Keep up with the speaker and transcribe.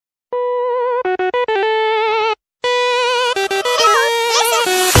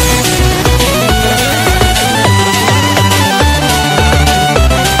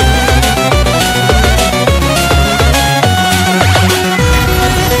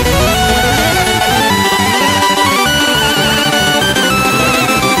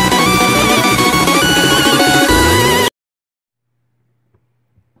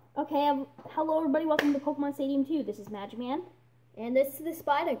welcome to Pokemon Stadium 2. This is Magic Man. And this is the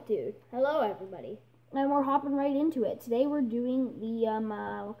Spiduck Dude. Hello, everybody. And we're hopping right into it. Today we're doing the,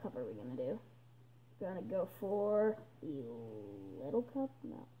 what cup are we going to do? We're going to go for the Little Cup?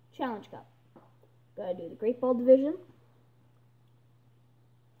 No. Challenge Cup. Going to do the Great Ball Division.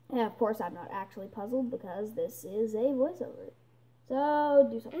 And of course I'm not actually puzzled because this is a voiceover. So,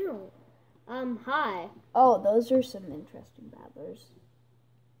 do something. Hi. Oh, those are some interesting battlers.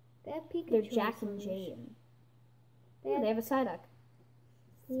 They have Pikachu. They're Jack and Jane. Yeah, they have a Psyduck.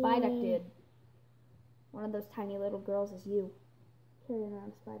 Spiduck Dude. One of those tiny little girls is you. Carrying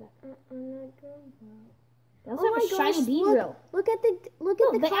around Spiduck. I'm not going to. They also have a shiny Beedrill. Look at the No,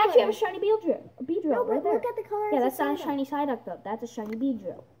 color. they actually have a shiny Beedrill No, right but there. look at the color. Yeah, of that's the not a Psyduck. shiny Psyduck though. That's a shiny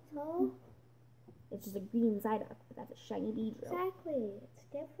Beedrill. So? It's just a green Psyduck, but that's a shiny Beedrill. Exactly. It's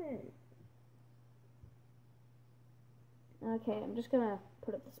different. Okay, I'm just gonna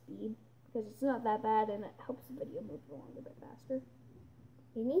put up the speed because it's not that bad and it helps the video move along a bit faster.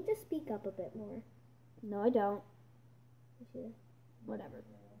 You need to speak up a bit more. No, I don't. You should. Whatever.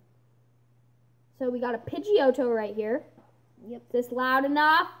 So we got a Pidgeotto right here. Yep. Is this loud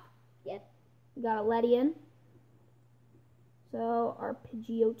enough? Yep. We got a Ledian. So our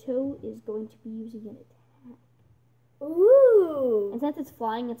Pidgeotto is going to be using an attack. Ooh. And since it's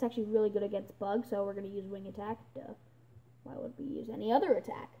flying, it's actually really good against bugs, so we're going to use wing attack. Duh. Why would we use any other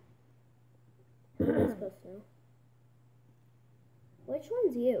attack? What am I supposed to know? Which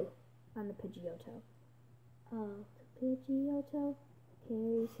one's you? I'm the Pidgeotto. Oh. Pidgeotto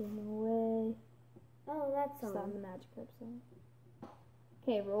carries him away. Oh, that's It's on the Magikarp song.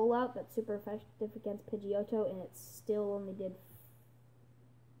 Okay, roll out. That's super effective against Pidgeotto, and it still only did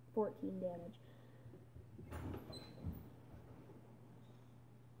 14 damage.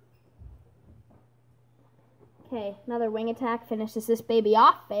 Okay, another wing attack finishes this baby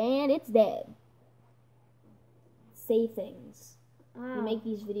off, and it's dead. Say things. Oh. You make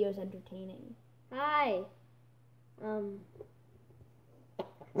these videos entertaining. Hi.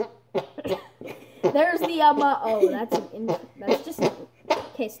 There's the oh, that's just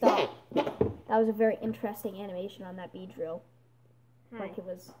okay. Stop. That was a very interesting animation on that Beedrill. Hi. Like it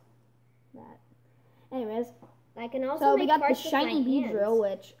was that. Anyways, I can also so make we got the farts with shiny my hands. Beedrill,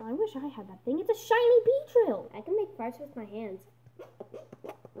 which I wish I had that thing. It's a shiny Beedrill. I can make farts with my hands.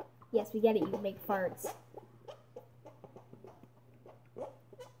 Yes, we get it. You make farts.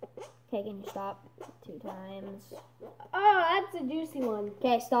 Okay, can you stop 2 times? Oh, that's a juicy one.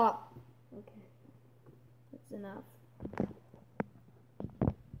 Okay, stop. Okay. That's enough.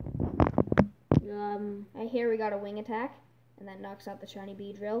 I hear we got a wing attack, and that knocks out the shiny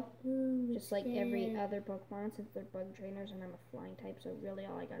Beedrill. Just like every other Pokemon, since they're bug trainers and I'm a flying type, so really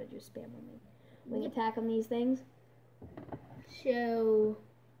all I gotta do is spam wing attack on these things. So,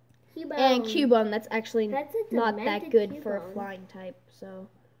 Cubone. And Cubone, that's actually That's a not that demented good for a Cubone. flying type, so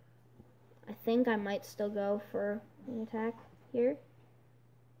I think I might still go for wing attack here.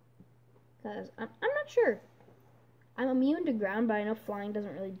 Because I'm not sure. I'm immune to ground, but I know flying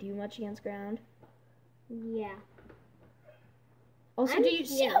doesn't really do much against ground. Yeah. Also, I'm do you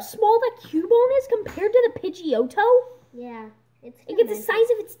see here. how small that Cubone is compared to the Pidgeotto? Yeah. It's It gets the demented. size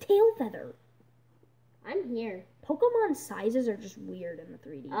of its tail feather. I'm here. Pokemon sizes are just weird in the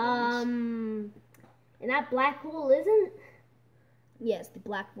 3D games. And that black hole isn't? Yes, the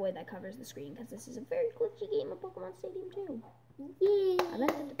black void that covers the screen, because this is a very glitchy game of Pokemon Stadium 2. Yeah.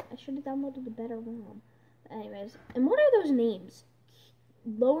 I should have downloaded a better ROM. Anyways, and what are those names?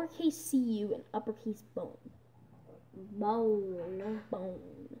 Lowercase cu and uppercase bone. Bone.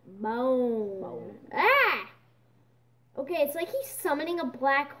 Bone. Ah! Okay, it's like he's summoning a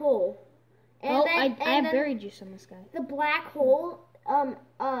black hole. And Oh, then, I have berry juice on this guy. the black hole,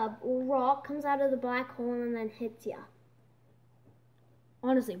 rock comes out of the black hole and then hits ya.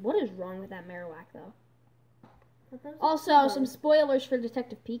 Honestly, what is wrong with that Marowak, though? But that was Also, Cubone. some spoilers for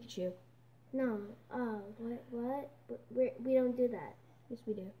Detective Pikachu. No. What? We don't do that. Yes,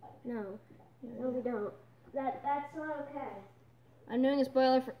 we do. No. Yeah, we No, do. we don't. That's not okay. I'm doing a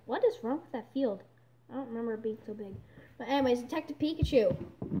spoiler for... What is wrong with that field? I don't remember it being so big. But anyways, Detective Pikachu.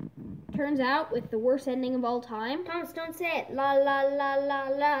 Turns out, with the worst ending of all time, Thomas, don't say it. La la la la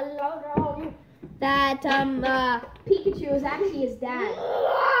la la. that Pikachu is actually his dad.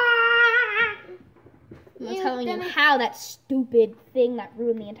 I'm not telling you how that stupid thing that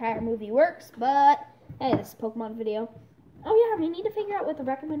ruined the entire movie works, but hey, this is a Pokemon video. Oh yeah, we need to figure out what the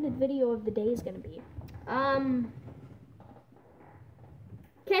recommended video of the day is going to be.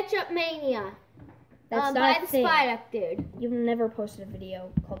 Ketchup Mania. That's by not a the thing. Spiduck Dude. You've never posted a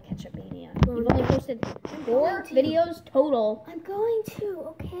video called Ketchup Mania. Well, You've only posted 4 videos total. I'm going to,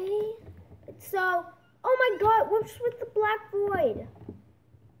 okay? So, Oh my god, what's with the black void?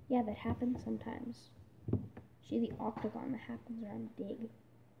 Yeah, that happens sometimes. See the octagon that happens around Dig.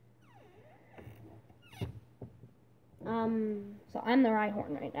 So I'm the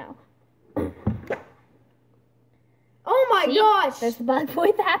Rhyhorn right now. Oh my See? gosh! There's the black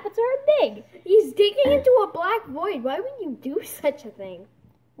void that happens around Dig. He's digging into a black void. Why would you do such a thing?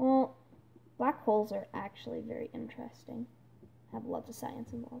 Well, black holes are actually very interesting. Have lots of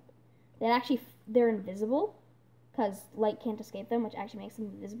science involved. They're invisible because light can't escape them, which actually makes them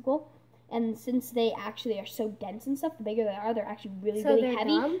invisible. And since they actually are so dense and stuff, the bigger they are, they're actually really, really heavy.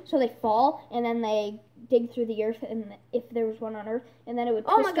 Dumb? So they fall, and then they dig through the earth, and if there was one on Earth, and then it would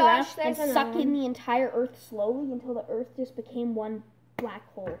Oh my twist gosh, around and there's suck another in one. the entire Earth slowly until the Earth just became one black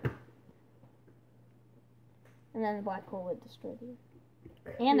hole. And then the black hole would destroy the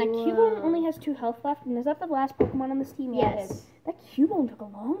Earth. And that Cubone only has 2 health left, and is that the last Pokemon on this team? Yeah, it is. That Cubone took a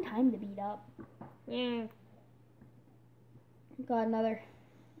long time to beat up. Yeah. Got another.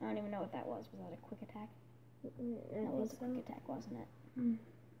 I don't even know what that was. Was that a quick attack? That was a quick attack, wasn't it?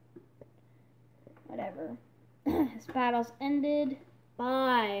 Whatever. His battle's ended.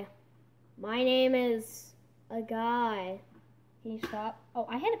 Bye. My name is a guy. Can you stop? Oh,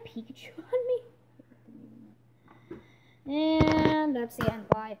 I had a Pikachu on me. And that's the end.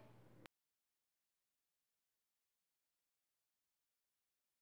 Bye.